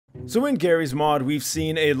So in Garry's mod, we've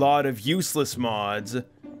seen a lot of useless mods.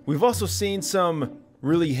 We've also seen some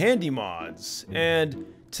really handy mods. And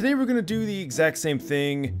today we're going to do the exact same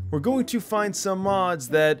thing. We're going to find some mods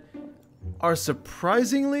that are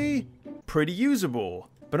surprisingly pretty usable.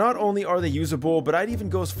 But not only are they usable, but I'd even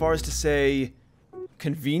go as far as to say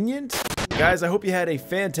convenient. Guys, I hope you had a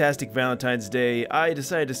fantastic Valentine's Day. I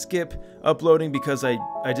decided to skip uploading because I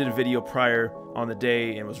did a video prior on the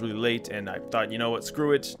day and it was really late, and I thought, you know what,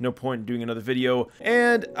 screw it, no point in doing another video,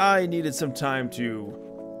 and I needed some time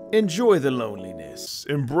to enjoy the loneliness,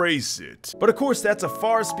 embrace it. But of course that's a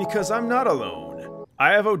farce because I'm not alone.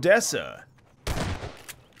 I have Odessa.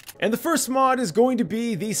 And the first mod is going to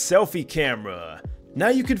be the selfie camera. Now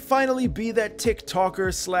you can finally be that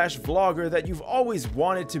TikToker slash vlogger that you've always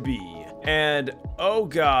wanted to be. And oh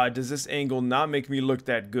god, does this angle not make me look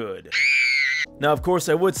that good. Now of course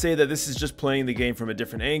I would say that this is just playing the game from a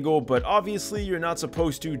different angle, but obviously you're not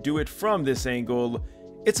supposed to do it from this angle.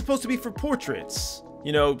 It's supposed to be for portraits,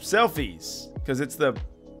 you know, selfies, because it's the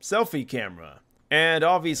selfie camera. And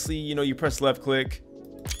obviously, you know, you press left click,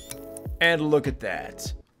 and look at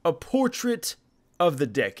that. A portrait of the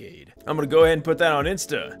decade. I'm gonna go ahead and put that on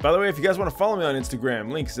Insta. By the way, if you guys want to follow me on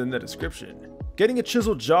Instagram, links in the description. Getting a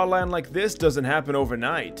chiseled jawline like this doesn't happen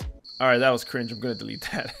overnight. Alright, that was cringe, I'm gonna delete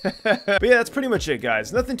that. But yeah, that's pretty much it,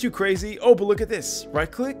 guys. Nothing too crazy. Oh, but look at this. Right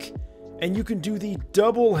click, and you can do the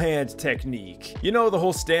double hand technique. You know, the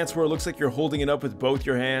whole stance where it looks like you're holding it up with both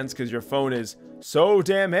your hands because your phone is so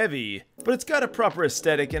damn heavy. But it's got a proper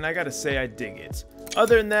aesthetic, and I gotta say I dig it.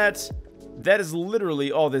 Other than that, that is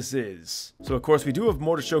literally all this is. So of course we do have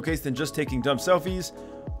more to showcase than just taking dumb selfies.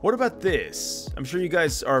 What about this? I'm sure you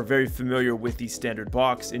guys are very familiar with the standard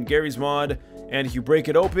box in Garry's mod, and if you break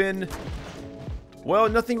it open, well,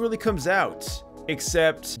 nothing really comes out.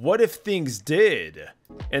 Except, what if things did?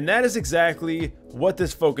 And that is exactly what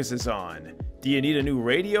this focuses on. Do you need a new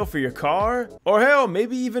radio for your car? Or hell,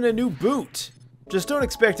 maybe even a new boot? Just don't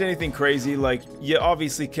expect anything crazy, like you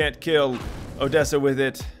obviously can't kill Odessa with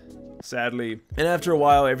it, sadly. And after a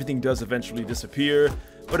while, everything does eventually disappear.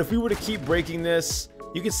 But if we were to keep breaking this,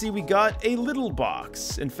 you can see we got a little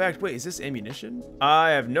box. In fact, wait, is this ammunition? I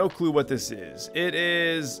have no clue what this is. It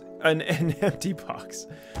is an empty box.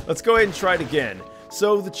 Let's go ahead and try it again.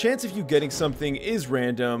 So the chance of you getting something is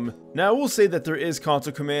random. Now I will say that there is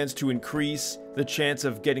console commands to increase the chance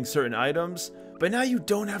of getting certain items, but now you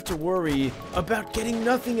don't have to worry about getting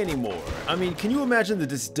nothing anymore. I mean, can you imagine the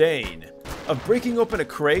disdain of breaking open a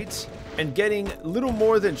crate and getting little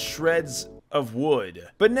more than shreds of wood?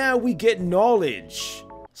 But now we get knowledge,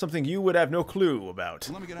 something you would have no clue about.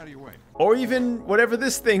 Let me get out of your way. Or even whatever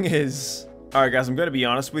this thing is. Alright guys, I'm gonna be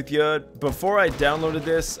honest with you. Before I downloaded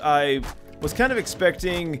this, I was kind of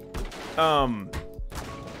expecting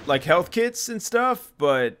like health kits and stuff,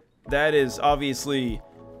 but that is obviously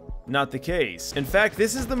not the case. In fact,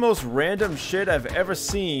 this is the most random shit I've ever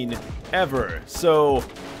seen, ever. So,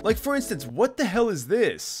 like for instance, what the hell is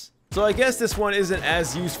this? So I guess this one isn't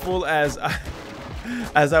as useful as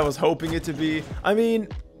I was hoping it to be. I mean,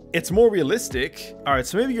 it's more realistic. Alright,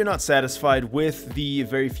 so maybe you're not satisfied with the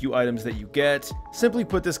very few items that you get. Simply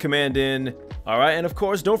put this command in. Alright, and of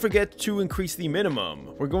course, don't forget to increase the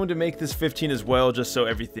minimum. We're going to make this 15 as well, just so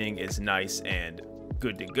everything is nice and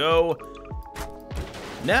good to go.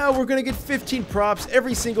 Now we're gonna get 15 props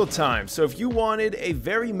every single time. So if you wanted a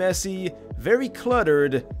very messy, very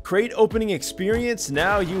cluttered crate opening experience,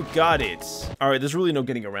 now you got it. Alright, there's really no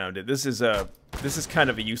getting around it. This is kind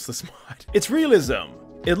of a useless mod. It's realism.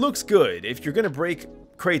 It looks good. If you're gonna break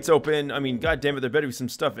crates open, I mean, god damn it, there better be some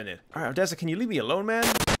stuff in it. Alright, Odessa, can you leave me alone, man?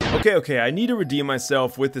 Okay, I need to redeem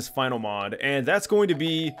myself with this final mod, and that's going to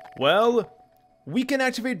be, well, we can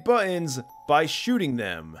activate buttons by shooting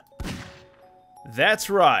them. That's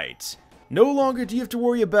right. No longer do you have to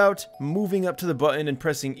worry about moving up to the button and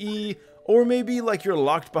pressing E, or maybe like you're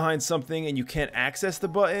locked behind something and you can't access the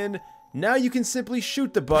button. Now you can simply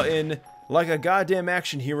shoot the button like a goddamn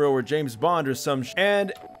action hero or James Bond or some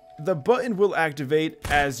and the button will activate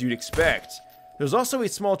as you'd expect. There's also a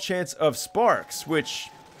small chance of sparks, which,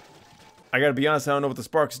 I gotta be honest, I don't know what the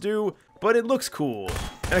sparks do, but it looks cool.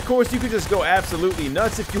 And of course you could just go absolutely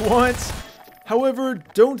nuts if you want. However,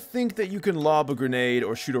 don't think that you can lob a grenade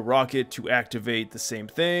or shoot a rocket to activate the same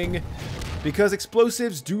thing, because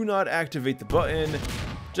explosives do not activate the button,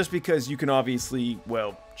 just because you can obviously,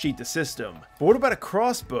 well, cheat the system. But what about a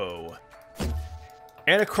crossbow?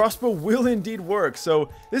 And a crossbow will indeed work, so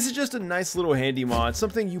this is just a nice little handy mod,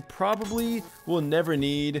 something you probably will never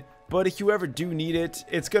need, but if you ever do need it,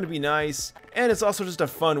 it's gonna be nice, and it's also just a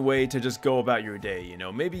fun way to just go about your day, you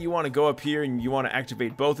know. Maybe you want to go up here and you want to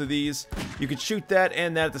activate both of these. You could shoot that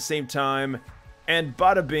and that at the same time, and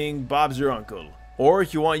bada bing, Bob's your uncle. Or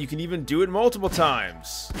if you want, you can even do it multiple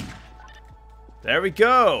times. There we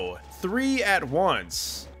go, 3 at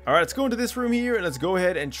once. Alright, let's go into this room here, and let's go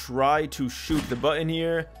ahead and try to shoot the button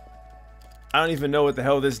here. I don't even know what the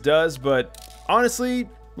hell this does, but honestly,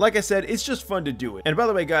 like I said, it's just fun to do it. And by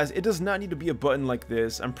the way, guys, it does not need to be a button like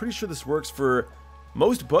this. I'm pretty sure this works for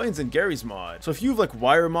most buttons in Garry's mod. So if you have like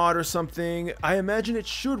wire mod or something, I imagine it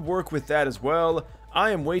should work with that as well.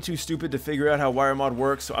 I am way too stupid to figure out how wire mod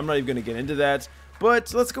works, so I'm not even going to get into that.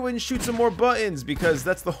 But let's go ahead and shoot some more buttons, because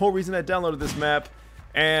that's the whole reason I downloaded this map.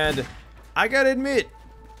 And I gotta admit,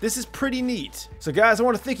 this is pretty neat. So guys, I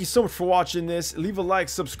want to thank you so much for watching this. Leave a like,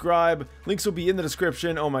 subscribe. Links will be in the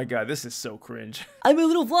description. Oh my god, this is so cringe. I'm a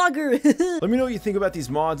little vlogger. Let me know what you think about these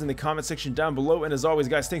mods in the comment section down below. And as always,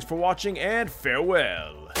 guys, thanks for watching and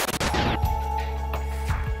farewell.